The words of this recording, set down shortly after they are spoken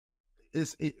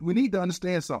we need to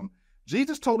understand something.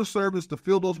 Jesus told the servants to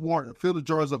fill the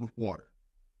jars up with water.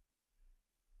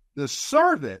 The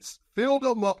servants filled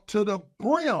them up to the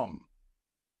brim.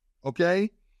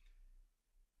 Okay?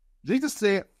 Jesus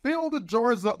said, fill the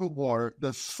jars up with water.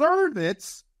 The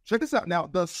servants, check this out now,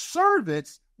 the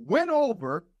servants went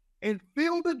over and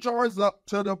filled the jars up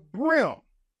to the brim.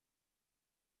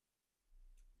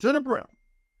 To the brim.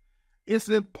 It's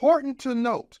important to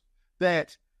note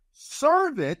that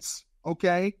servants,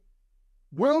 okay,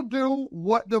 will do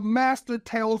what the master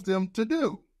tells them to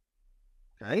do.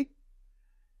 Okay?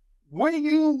 When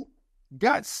you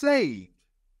got saved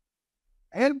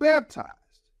and baptized,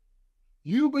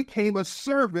 you became a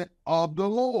servant of the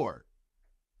Lord.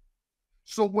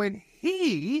 So when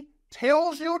he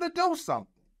tells you to do something,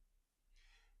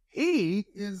 he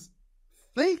is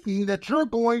thinking that you're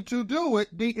going to do it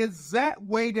the exact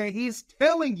way that he's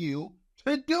telling you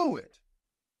to do it.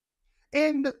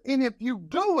 And if you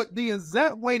do it the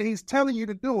exact way that he's telling you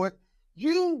to do it,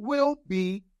 you will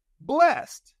be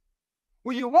blessed.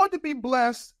 When you want to be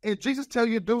blessed and Jesus tells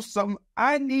you to do something,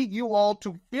 I need you all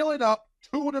to fill it up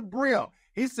to the brim.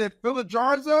 He said, fill the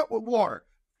jars up with water.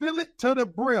 Fill it to the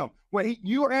brim. When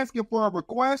you're asking for a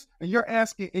request and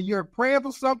you're praying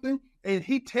for something and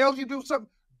he tells you to do something,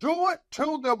 do it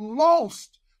to the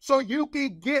most so you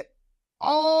can get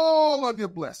all of your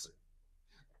blessing.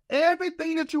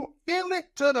 Everything that you fill it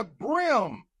to the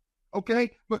brim,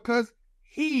 okay? Because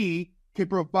he can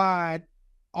provide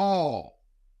all.